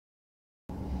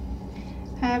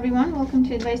Hi everyone, welcome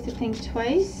to Advice to Think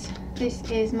Twice. This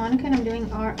is Monica and I'm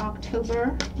doing our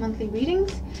October monthly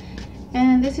readings.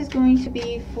 And this is going to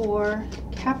be for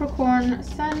Capricorn,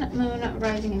 Sun, Moon,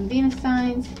 Rising, and Venus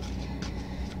signs.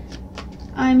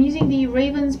 I'm using the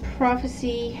Raven's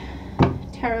Prophecy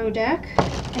Tarot deck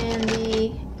and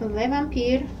the Le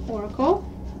Vampire Oracle.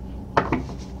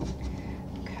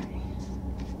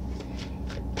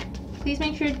 Please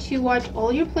make sure to watch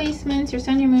all your placements, your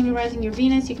Sun, your Moon, your Rising, your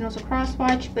Venus. You can also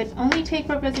cross-watch, but only take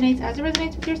what resonates as it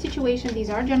resonates with your situation. These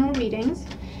are general readings.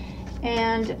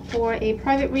 And for a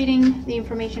private reading, the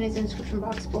information is in the description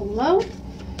box below.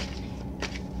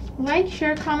 Like,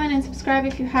 share, comment, and subscribe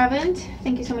if you haven't.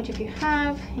 Thank you so much if you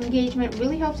have. Engagement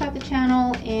really helps out the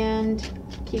channel and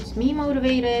keeps me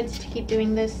motivated to keep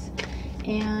doing this.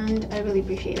 And I really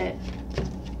appreciate it.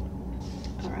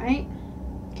 All right.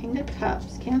 King of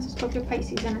Cups, Cancer, Scorpio,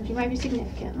 Pisces energy might be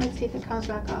significant. Let's see if it comes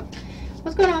back up.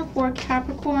 What's going on for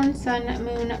Capricorn, Sun,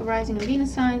 Moon, Rising, and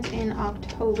Venus signs in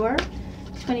October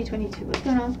 2022? What's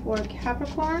going on for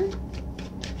Capricorn,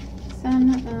 Sun,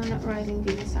 Moon, Rising,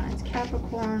 Venus signs?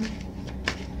 Capricorn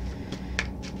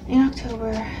in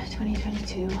October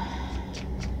 2022.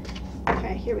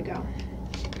 Okay, here we go.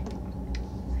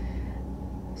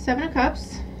 Seven of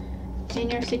Cups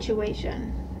in your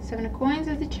situation. Seven of Coins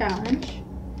is the challenge.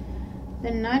 The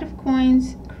Knight of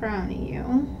Coins crowning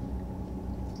you.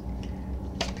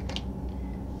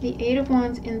 The Eight of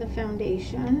Wands in the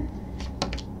foundation.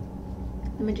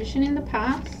 The Magician in the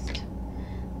past.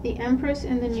 The Empress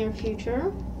in the near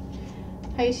future.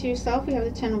 How you see yourself, we have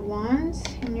the Ten of Wands.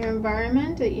 In your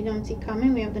environment that you don't see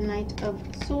coming, we have the Knight of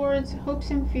Swords. Hopes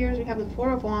and fears, we have the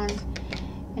Four of Wands.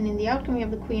 And in the outcome, we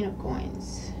have the Queen of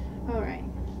Coins. Alright.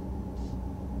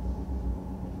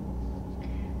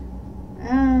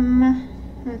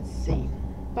 Let's see.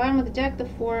 Bottom of the deck, the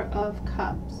Four of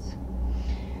Cups.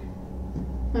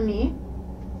 Mommy,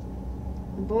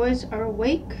 the boys are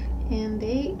awake and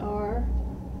they are.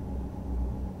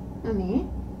 Mommy,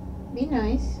 be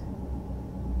nice.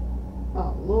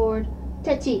 Oh Lord,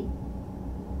 Tati,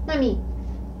 Mommy,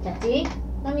 Tati,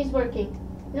 Mommy's working.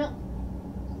 No,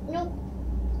 no,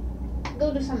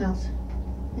 go do something else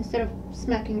instead of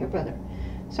smacking your brother.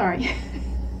 Sorry.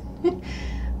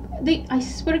 I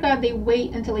swear to God, they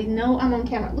wait until they know I'm on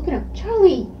camera. Look at him.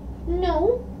 Charlie,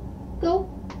 no, go.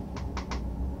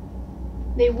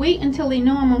 They wait until they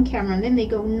know I'm on camera and then they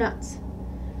go nuts.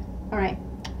 All right,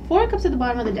 Four of Cups at the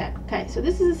bottom of the deck. Okay, so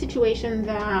this is a situation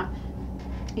that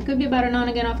it could be about an on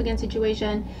again, off again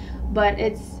situation, but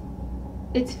it's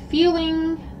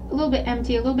feeling a little bit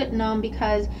empty, a little bit numb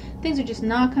because things are just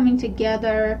not coming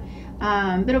together.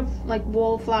 Bit of like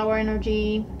wallflower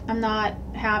energy. I'm not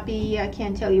happy, I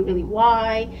can't tell you really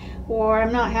why, or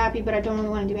I'm not happy but I don't really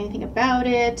want to do anything about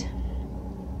it.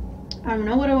 I don't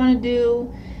know what I want to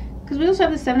do, because we also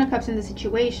have the Seven of Cups in the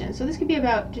situation, so this could be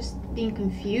about just being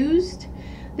confused.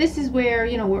 This is where,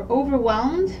 you know, we're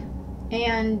overwhelmed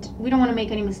and we don't want to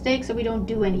make any mistakes, so we don't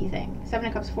do anything. Seven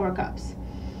of Cups, Four of Cups.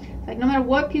 Like, no matter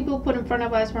what people put in front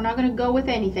of us, we're not going to go with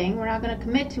anything, we're not going to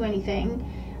commit to anything,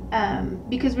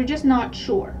 because we're just not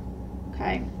sure.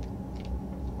 Okay,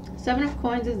 Seven of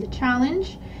Coins is the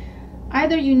challenge.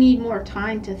 Either you need more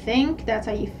time to think, that's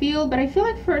how you feel, but I feel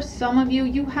like for some of you,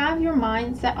 you have your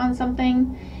mind set on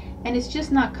something and it's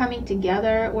just not coming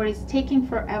together, or it's taking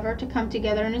forever to come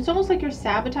together, and it's almost like you're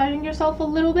sabotaging yourself a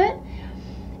little bit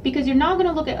because you're not going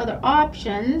to look at other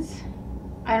options.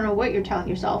 I don't know what you're telling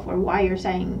yourself or why you're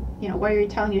saying, you know, why you're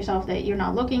telling yourself that you're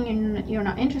not looking and you're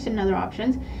not interested in other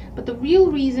options, but the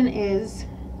real reason is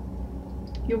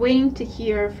you're waiting to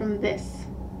hear from this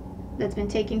that's been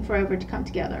taking forever to come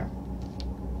together.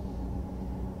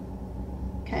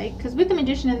 Okay, because with the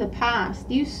Magician in the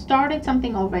past, you started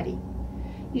something already.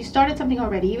 You started something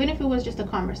already, even if it was just a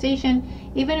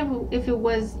conversation, even if it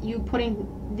was you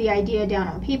putting the idea down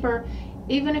on paper,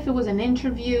 even if it was an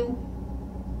interview,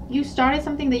 you started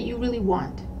something that you really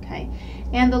want. Okay,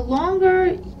 and the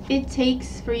longer it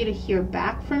takes for you to hear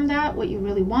back from that, what you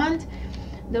really want,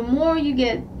 the more you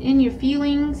get in your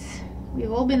feelings. We've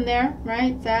all been there,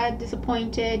 right? Sad,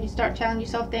 disappointed, you start telling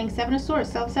yourself things. Seven of Swords,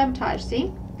 self-sabotage. See,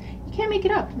 you can't make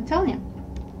it up, I'm telling you.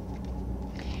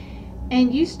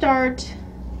 And you start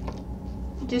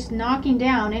just knocking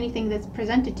down anything that's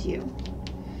presented to you.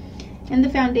 In the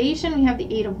foundation, we have the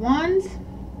Eight of Wands.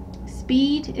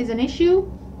 Speed is an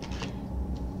issue,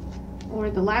 or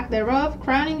the lack thereof.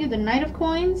 Crowning you, the Knight of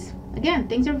Coins. Again,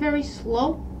 things are very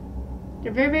slow.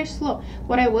 They're very, very slow.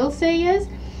 What I will say is,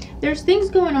 there's things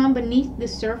going on beneath the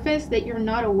surface that you're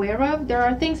not aware of. There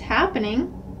are things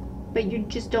happening, but you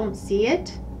just don't see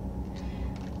it.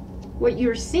 What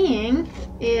you're seeing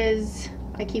is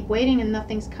I keep waiting and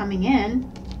nothing's coming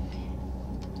in.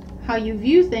 How you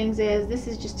view things is, this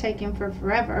is just taking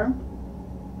forever.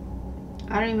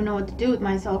 I don't even know what to do with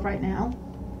myself right now.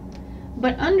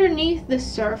 But underneath the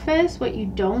surface, what you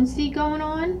don't see going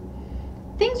on,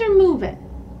 things are moving.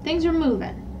 Things are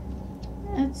moving.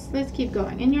 Let's keep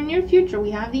going. In your near future,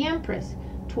 we have the Empress,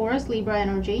 Taurus, Libra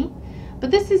energy. But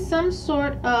this is some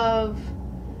sort of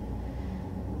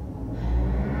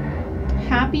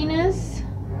happiness,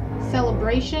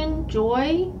 celebration,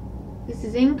 joy. This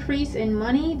is increase in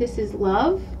money. This is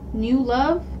love, new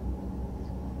love.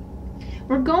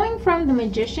 We're going from the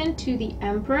Magician to the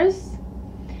Empress.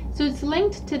 So it's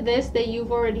linked to this that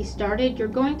you've already started. You're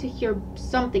going to hear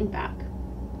something back.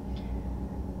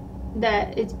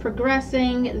 That it's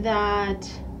progressing, that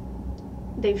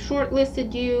they've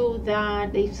shortlisted you,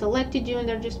 that they've selected you and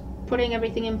they're just putting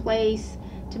everything in place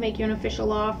to make you an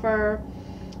official offer.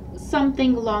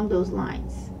 Something along those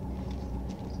lines.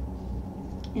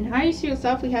 And how you see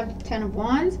yourself, we have the Ten of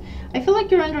Wands. I feel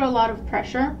like you're under a lot of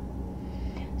pressure.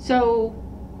 So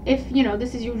if, you know,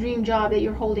 this is your dream job that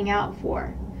you're holding out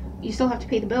for, you still have to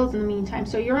pay the bills in the meantime.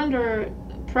 So you're under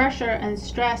pressure and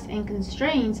stress and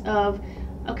constraints of,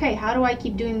 okay, how do I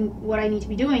keep doing what I need to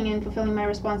be doing and fulfilling my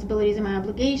responsibilities and my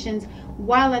obligations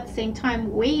while at the same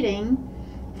time waiting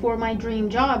for my dream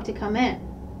job to come in?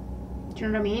 Do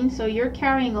you know what I mean? So you're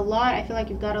carrying a lot. I feel like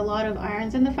you've got a lot of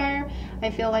irons in the fire. I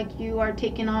feel like you are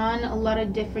taking on a lot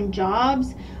of different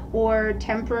jobs or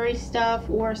temporary stuff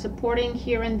or supporting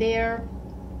here and there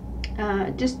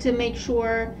just to make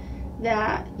sure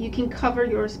that you can cover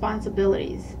your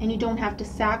responsibilities and you don't have to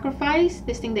sacrifice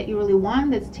this thing that you really want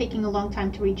that's taking a long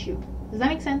time to reach you. Does that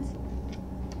make sense?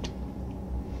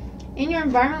 In your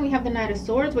environment, we have the Knight of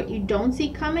Swords. What you don't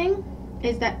see coming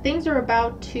is that things are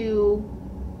about to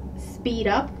speed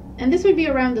up, and this would be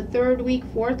around the 3rd week,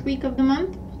 4th week of the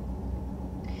month.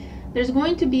 There's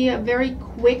going to be a very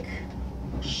quick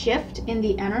shift in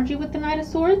the energy with the Knight of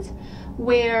Swords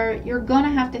where you're gonna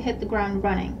have to hit the ground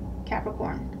running,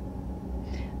 Capricorn.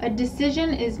 A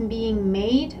decision is being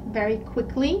made very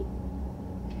quickly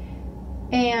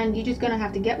and you're just gonna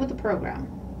have to get with the program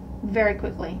very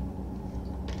quickly.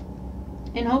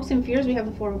 In hopes and fears, we have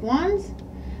the Four of Wands.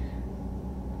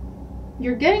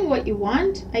 You're getting what you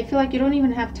want. I feel like you don't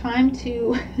even have time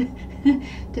to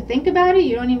to think about it.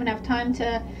 You don't even have time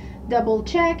to double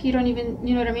check. You don't even,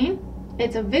 you know what I mean?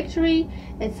 It's a victory,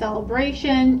 it's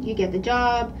celebration. You get the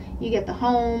job, you get the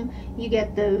home, you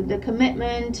get the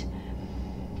commitment,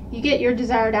 you get your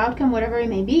desired outcome, whatever it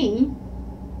may be.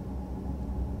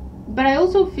 But I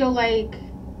also feel like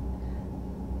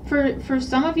for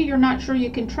some of you, you're not sure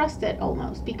you can trust it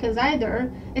almost, because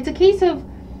either it's a case of,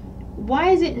 why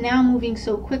is it now moving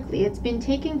so quickly? It's been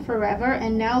taking forever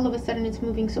and now all of a sudden it's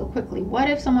moving so quickly. What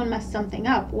if someone messed something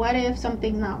up? What if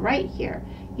something's not right here?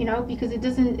 You know, because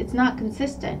it's not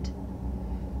consistent.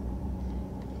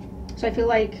 So I feel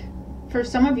like for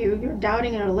some of you, you're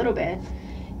doubting it a little bit.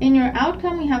 In your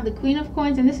outcome, we have the Queen of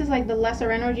Coins, and this is like the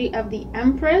lesser energy of the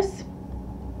Empress.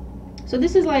 So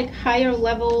this is like higher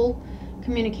level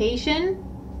communication,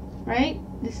 right?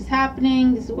 This is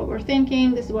happening, this is what we're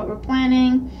thinking, this is what we're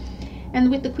planning. And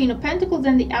with the Queen of Pentacles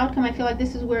and the outcome, I feel like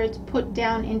this is where it's put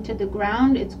down into the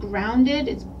ground. It's grounded,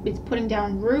 it's putting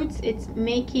down roots, it's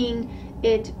making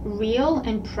it real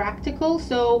and practical.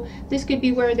 So this could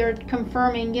be where they're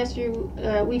confirming, yes,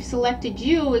 we've selected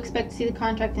you, expect to see the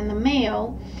contract in the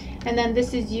mail. And then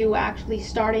this is you actually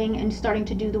starting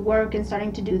to do the work and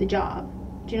starting to do the job.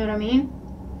 Do you know what I mean?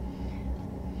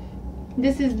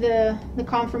 This is the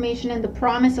confirmation and the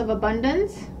promise of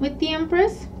abundance with the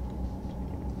Empress.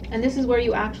 And this is where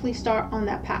you actually start on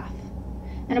that path.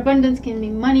 And abundance can be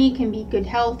money, can be good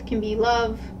health, can be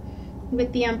love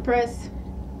with the Empress.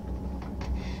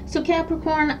 So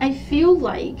Capricorn, I feel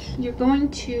like you're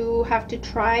going to have to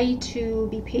try to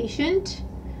be patient.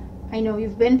 I know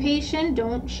you've been patient.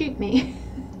 Don't shoot me.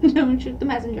 Don't shoot the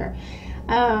messenger.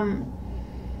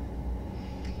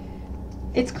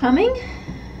 It's coming.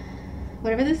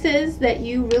 Whatever this is that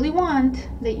you really want,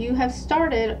 that you have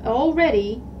started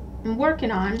already and working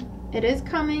on, it is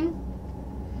coming.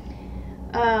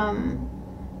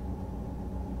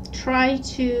 Try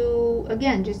to,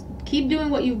 again, just keep doing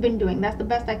what you've been doing. That's the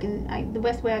best the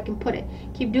best way I can put it.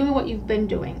 Keep doing what you've been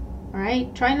doing. All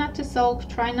right. Try not to sulk.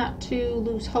 Try not to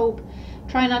lose hope.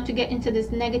 Try not to get into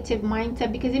this negative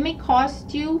mindset, because it may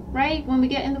cost you, right? When we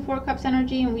get in the Four Cups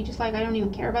energy and we just like, I don't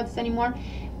even care about this anymore,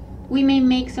 we may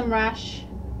make some rash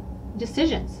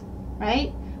decisions,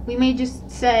 right? We may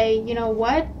just say, you know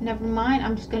what, never mind,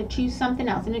 I'm just going to choose something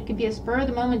else. And it could be a spur of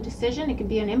the moment decision. It could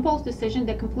be an impulse decision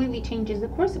that completely changes the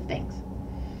course of things.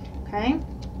 Okay.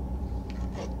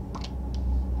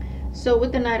 So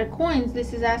with the Knight of Coins,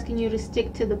 this is asking you to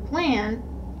stick to the plan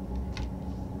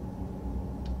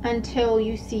until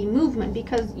you see movement,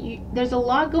 because there's a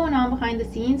lot going on behind the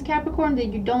scenes, Capricorn,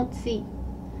 that you don't see.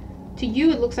 To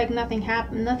you, it looks like nothing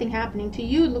happening. To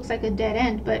you, it looks like a dead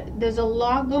end, but there's a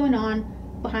lot going on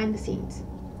behind the scenes.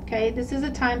 Okay, this is a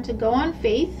time to go on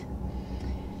faith.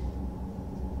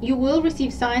 You will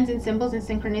receive signs and symbols and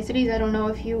synchronicities. I don't know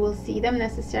if you will see them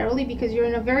necessarily, because you're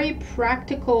in a very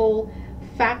practical,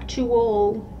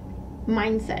 factual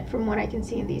mindset from what I can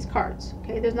see in these cards.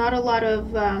 Okay, there's not a lot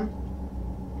of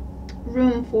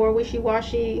room for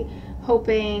wishy-washy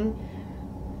hoping,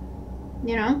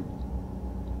 you know.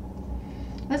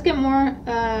 Let's get more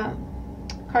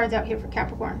cards out here for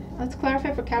Capricorn. Let's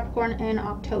clarify for Capricorn in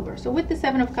October. So with the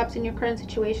Seven of Cups in your current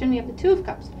situation, we have the Two of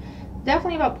Cups.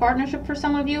 Definitely about partnership for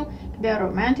some of you. It could be a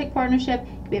romantic partnership,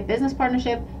 it could be a business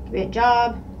partnership, it could be a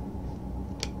job.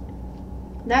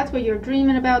 That's what you're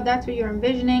dreaming about, that's what you're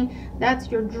envisioning, that's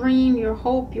your dream, your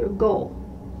hope, your goal.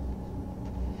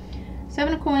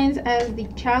 Seven of Coins as the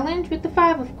challenge with the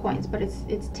Five of Coins, but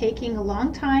it's taking a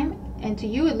long time, and to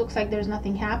you it looks like there's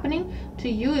nothing happening. To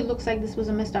you it looks like this was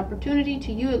a missed opportunity.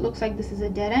 To you it looks like this is a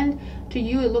dead end. To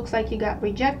you it looks like you got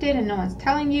rejected and no one's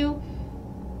telling you.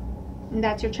 And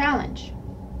that's your challenge.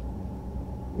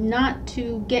 Not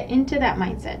to get into that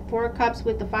mindset. Four of Cups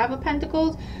with the Five of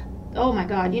Pentacles. Oh my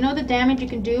God, you know the damage you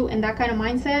can do in that kind of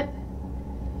mindset?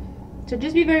 So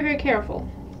just be very, very careful.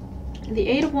 The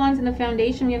Eight of Wands in the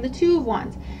foundation, we have the Two of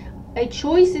Wands. A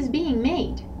choice is being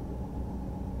made.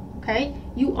 Okay?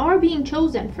 You are being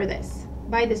chosen for this.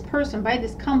 By this person, by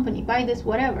this company, by this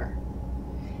whatever.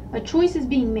 A choice is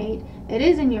being made. It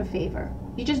is in your favor.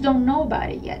 You just don't know about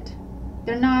it yet.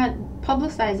 They're not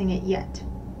publicizing it yet.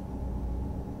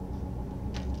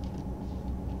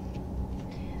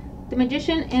 The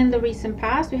Magician in the recent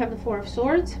past, we have the Four of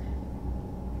Swords.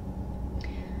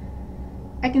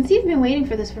 I can see you've been waiting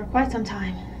for this for quite some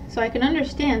time, so I can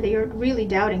understand that you're really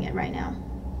doubting it right now.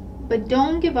 But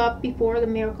don't give up before the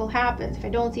miracle happens. If I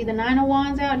don't see the Nine of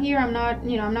Wands out here, I'm not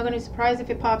going to be surprised if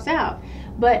it pops out.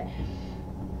 But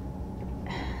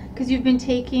because it's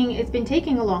been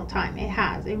taking a long time.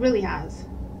 It really has.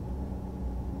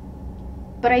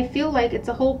 But I feel like it's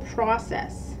a whole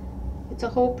process. It's a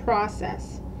whole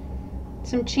process.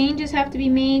 Some changes have to be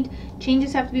made.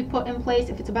 Changes have to be put in place.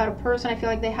 If it's about a person, I feel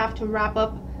like they have to wrap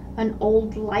up an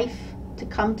old life to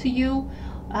come to you.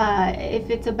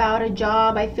 If it's about a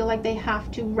job, I feel like they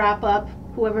have to wrap up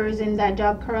whoever is in that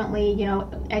job currently, you know,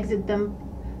 exit them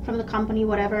from the company,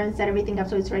 whatever, and set everything up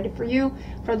so it's ready for you.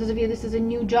 For those of you, this is a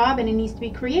new job and it needs to be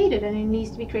created, and it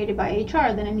needs to be created by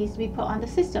HR, then it needs to be put on the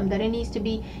system, then it needs to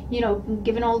be, you know,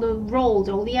 given all the roles,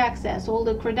 all the access, all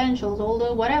the credentials, all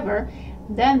the whatever.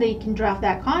 Then they can draft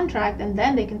that contract, and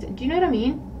then they can, do you know what I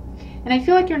mean? And I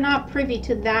feel like you're not privy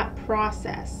to that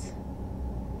process.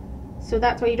 So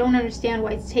that's why you don't understand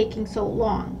why it's taking so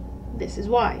long. This is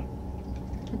why.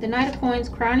 With the Knight of Coins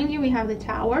crowning you, we have the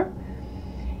Tower.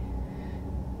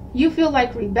 You feel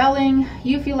like rebelling.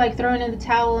 You feel like throwing in the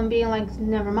towel and being like,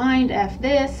 never mind, F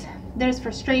this. There's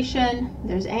frustration.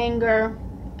 There's anger.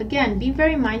 Again, be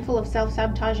very mindful of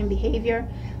self-sabotaging behavior.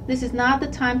 This is not the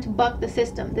time to buck the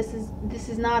system. This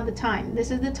is not the time. This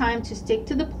is the time to stick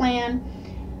to the plan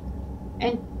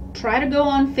and try to go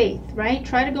on faith, right?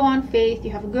 Try to go on faith.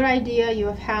 You have a good idea. You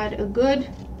have had a good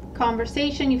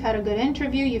conversation. You've had a good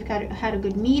interview. You've had a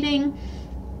good meeting.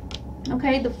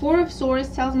 Okay, the Four of Swords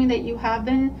tells me that you have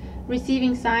been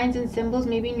receiving signs and symbols,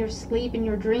 maybe in your sleep, in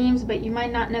your dreams, but you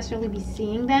might not necessarily be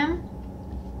seeing them,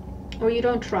 or you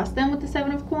don't trust them with the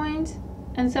Seven of Coins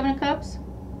and Seven of Cups.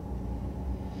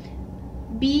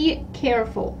 Be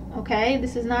careful, okay?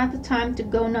 This is not the time to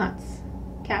go nuts,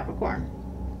 Capricorn.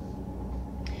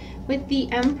 With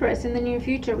the Empress in the near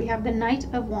future, we have the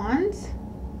Knight of Wands,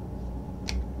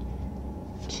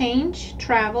 change,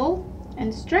 travel,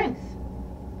 and strength.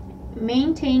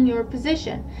 Maintain your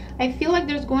position. I feel like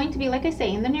there's going to be, like I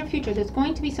say, in the near future, there's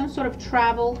going to be some sort of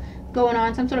travel going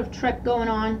on, some sort of trip going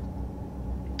on,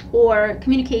 or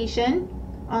communication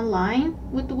online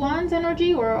with the Wands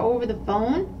energy or over the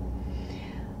phone,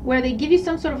 where they give you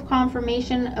some sort of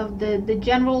confirmation of the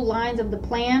general lines of the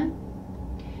plan,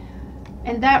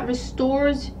 and that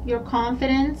restores your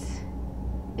confidence.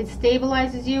 It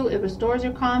stabilizes you. It restores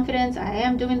your confidence. I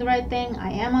am doing the right thing.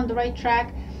 I am on the right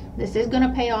track. This is going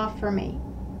to pay off for me.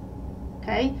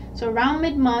 Okay, so around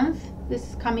mid-month this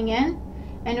is coming in,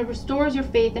 and it restores your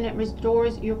faith, and it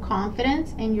restores your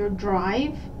confidence and your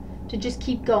drive to just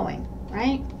keep going,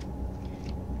 right?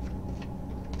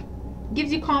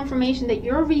 Gives you confirmation that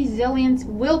your resilience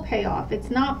will pay off. It's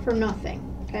not for nothing.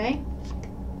 Okay,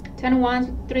 Ten of Wands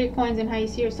with 3 of Coins and how you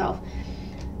see yourself.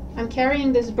 I'm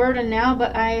carrying this burden now,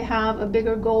 but I have a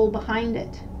bigger goal behind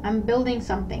it. I'm building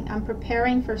something. I'm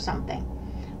preparing for something.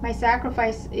 My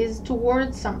sacrifice is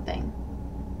towards something.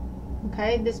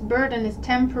 Okay, this burden is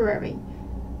temporary.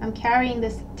 I'm carrying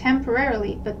this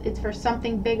temporarily, but it's for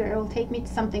something bigger. It will take me to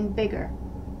something bigger.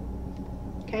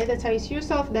 Okay, that's how you see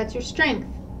yourself. That's your strength,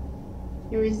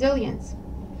 your resilience.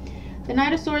 The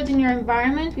Knight of Swords in your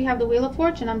environment, we have the Wheel of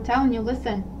Fortune. I'm telling you,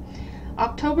 listen,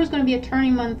 October is going to be a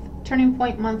turning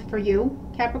point month for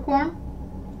you, Capricorn.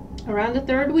 Around the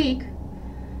 3rd week,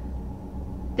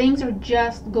 things are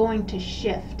just going to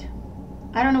shift.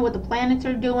 I don't know what the planets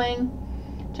are doing.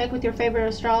 Check with your favorite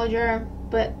astrologer,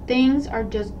 but things are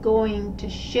just going to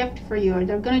shift for you. Or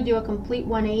they're going to do a complete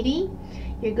 180.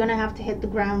 You're going to have to hit the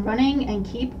ground running and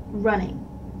keep running.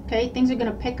 Okay, things are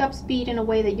going to pick up speed in a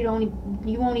way that you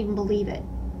won't even believe it.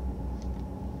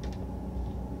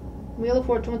 Wheel of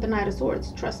Fortune with the Knight of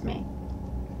Swords, trust me.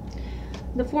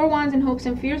 The 4 Wands in Hopes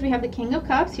and Fears, we have the King of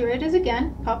Cups. Here it is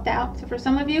again, popped out. So for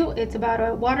some of you, it's about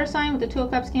a water sign with the 2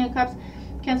 of Cups, King of Cups,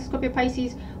 Cancer, Scorpio,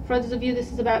 Pisces. For others of you,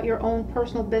 this is about your own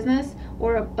personal business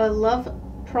or a love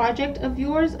project of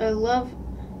yours. A love,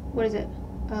 what is it?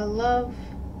 A love,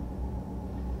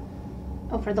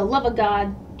 oh, for the love of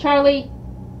God. Charlie,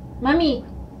 Mommy.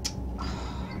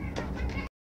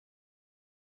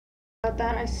 About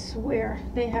that, I swear,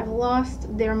 they have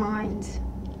lost their minds.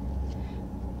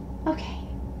 Okay.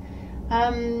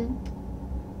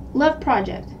 Love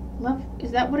project. Love,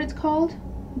 is that what it's called?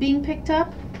 Being picked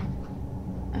up?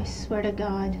 I swear to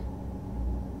God.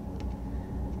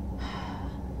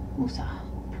 Musa.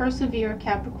 Persevere,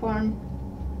 Capricorn.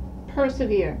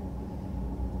 Persevere.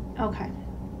 Okay.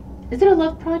 Is it a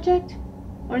love project?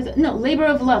 Or is it, no, labor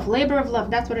of love. Labor of love,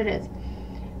 that's what it is.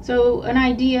 So an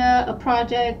idea, a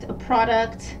project, a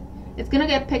product, it's going to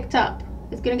get picked up.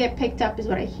 It's going to get picked up is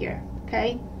what I hear,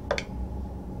 okay?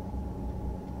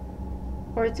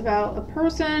 Or it's about a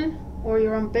person, or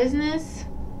your own business,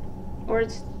 or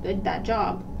it's that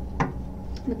job.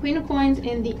 The Queen of Coins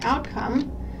in the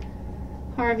outcome,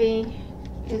 Harvey,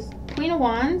 is Queen of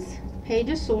Wands, Page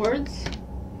of Swords,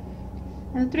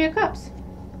 and the 3 of Cups.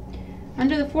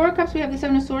 Under the 4 of Cups, we have the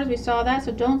 7 of Swords. We saw that,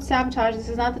 so don't sabotage. This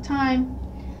is not the time.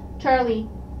 Charlie,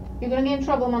 you're going to get in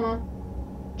trouble, Mama.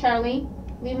 Charlie,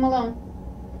 leave him alone.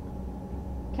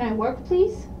 Can I work,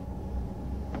 please?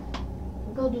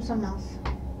 Go do something else.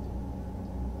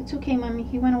 It's okay, Mommy.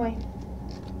 He went away.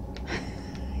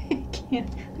 I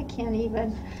can't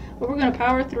even. But we're going to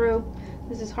power through.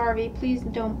 This is Harvey. Please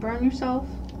don't burn yourself.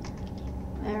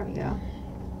 There we go.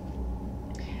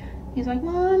 He's like,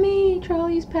 Mommy,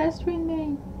 Charlie's pestering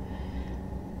me.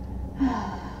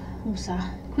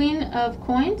 Musa. Queen of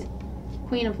Coins,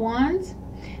 Queen of Wands.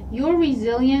 Your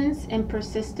resilience and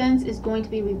persistence is going to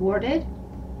be rewarded.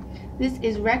 This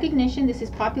is recognition, this is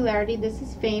popularity, this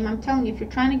is fame. I'm telling you, if you're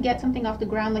trying to get something off the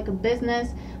ground like a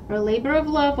business or a labor of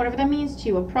love, whatever that means to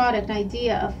you, a product, an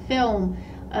idea, a film,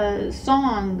 a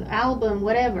song, album,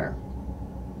 whatever,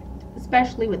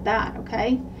 especially with that,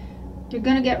 okay? You're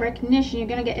going to get recognition, you're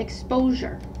going to get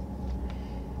exposure.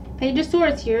 Page of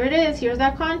Swords, here it is, here's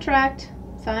that contract.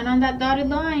 Sign on that dotted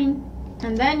line.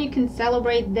 And then you can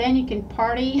celebrate, then you can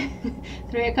party.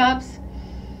 3 of Cups.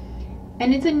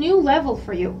 And it's a new level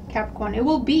for you, Capricorn. It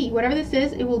will be, whatever this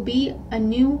is, it will be a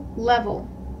new level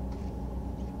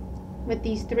with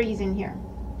these 3s in here.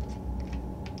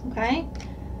 Okay?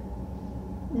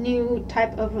 New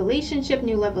type of relationship,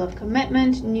 new level of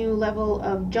commitment, new level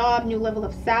of job, new level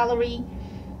of salary,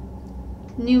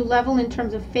 new level in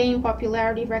terms of fame,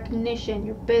 popularity, recognition,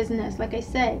 your business, like I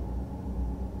said.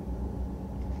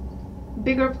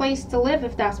 Bigger place to live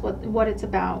if that's what it's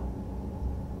about.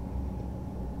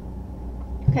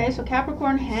 Okay, so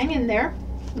Capricorn, hang in there.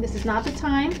 This is not the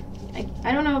time.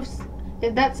 I don't know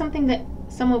if that's something that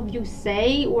some of you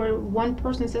say or one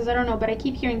person says, I don't know, but I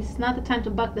keep hearing this is not the time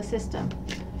to buck the system.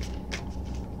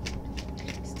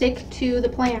 Stick to the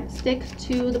plan. Stick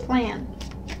to the plan.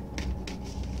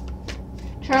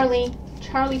 Charlie,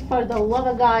 for the love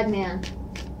of God, man.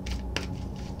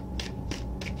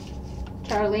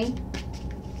 Charlie,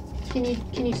 can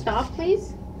you stop,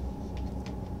 please?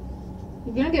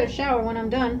 You're gonna get a shower when I'm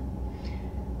done.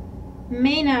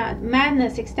 Maynard,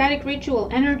 madness, ecstatic ritual,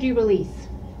 energy release.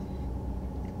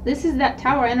 This is that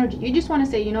Tower energy. You just want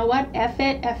to say, you know what? F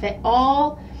it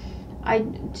all. I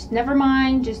just never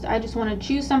mind. I just want to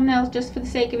choose something else just for the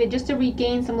sake of it, just to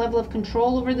regain some level of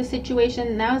control over the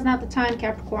situation. Now is not the time,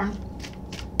 Capricorn.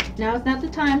 Now is not the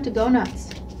time to go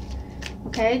nuts.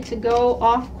 Okay, to go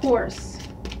off course.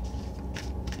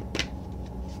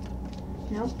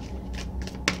 Nope.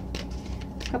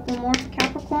 Couple more for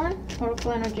Capricorn.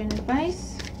 Oracle energy and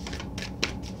advice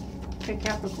for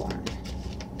Capricorn.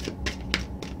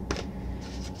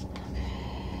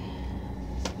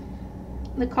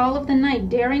 The call of the night,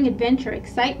 daring, adventure,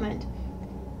 excitement.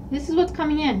 This is what's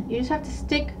coming in. You just have to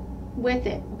stick with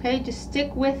it, okay? Just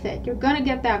stick with it. You're gonna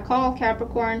get that call,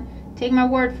 Capricorn. Take my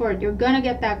word for it. You're gonna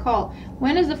get that call.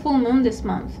 When is the full moon this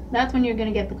month? That's when you're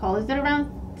gonna get the call. Is it around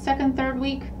second, third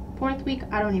week, fourth week?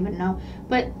 I don't even know.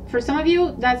 But for some of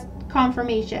you, that's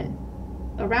confirmation.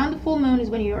 Around the full moon is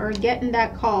when you are getting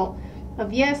that call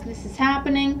of, yes, this is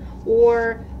happening,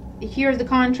 or here's the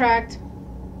contract,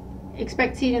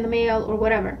 expect to see it in the mail, or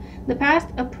whatever. The past,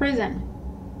 a prison,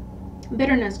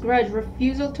 bitterness, grudge,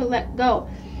 refusal to let go.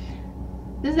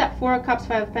 This is that Four of Cups,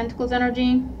 Five of Pentacles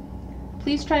energy.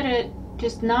 Please try to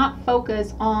just not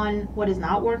focus on what is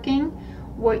not working,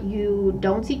 what you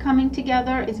don't see coming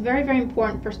together. It's very, very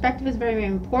important. Perspective is very, very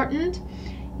important.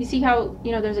 You see how,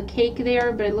 you know, there's a cake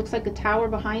there, but it looks like a tower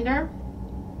behind her.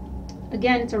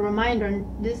 Again, it's a reminder,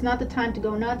 this is not the time to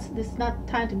go nuts. This is not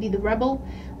the time to be the rebel.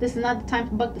 This is not the time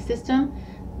to buck the system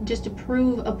just to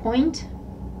prove a point,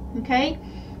 okay?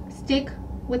 Stick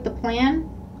with the plan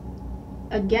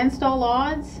against all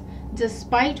odds,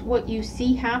 despite what you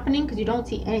see happening, because you don't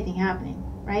see anything happening,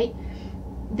 right?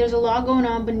 There's a lot going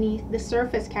on beneath the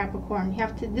surface, Capricorn. You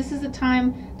have to, this is a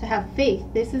time to have faith.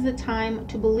 This is a time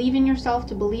to believe in yourself,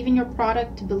 to believe in your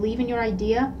product, to believe in your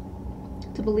idea,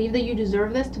 to believe that you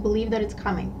deserve this, to believe that it's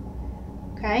coming,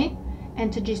 okay?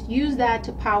 And to just use that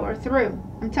to power through.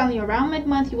 I'm telling you, around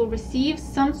mid-month, you will receive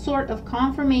some sort of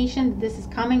confirmation that this is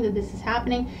coming, that this is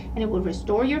happening, and it will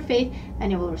restore your faith,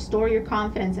 and it will restore your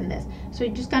confidence in this. So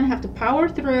you're just gonna have to power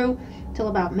through till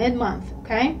about mid-month,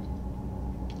 okay?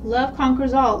 Love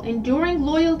conquers all. Enduring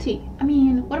loyalty. I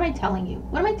mean, what am I telling you?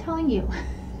 What am I telling you?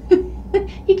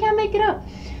 You can't make it up.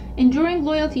 Enduring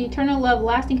loyalty, eternal love,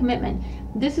 lasting commitment.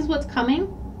 This is what's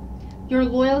coming. Your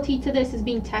loyalty to this is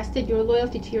being tested. Your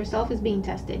loyalty to yourself is being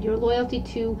tested. Your loyalty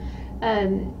to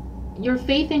your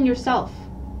faith in yourself.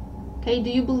 Okay, do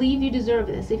you believe you deserve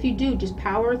this? If you do, just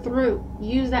power through.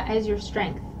 Use that as your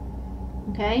strength.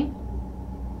 Okay?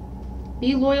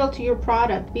 Be loyal to your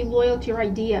product. Be loyal to your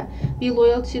idea. Be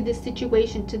loyal to this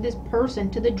situation, to this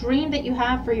person, to the dream that you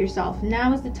have for yourself.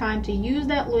 Now is the time to use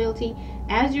that loyalty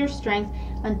as your strength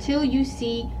until you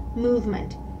see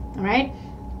movement. All right?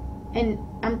 And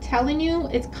I'm telling you,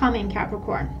 it's coming,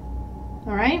 Capricorn.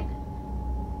 All right?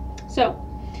 So,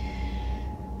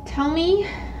 tell me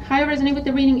how you resonate with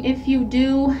the reading. If you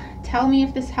do, tell me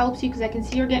if this helps you, because I can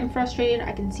see you're getting frustrated.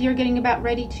 I can see you're getting about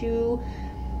ready to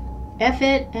F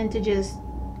it and to just,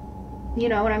 you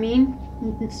know what I mean?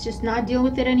 It's just not deal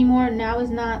with it anymore. Now is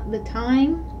not the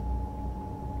time.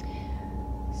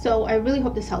 So I really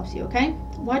hope this helps you, okay?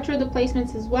 Watch for the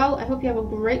placements as well. I hope you have a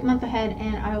great month ahead,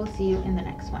 and I will see you in the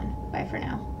next one. Bye for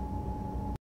now.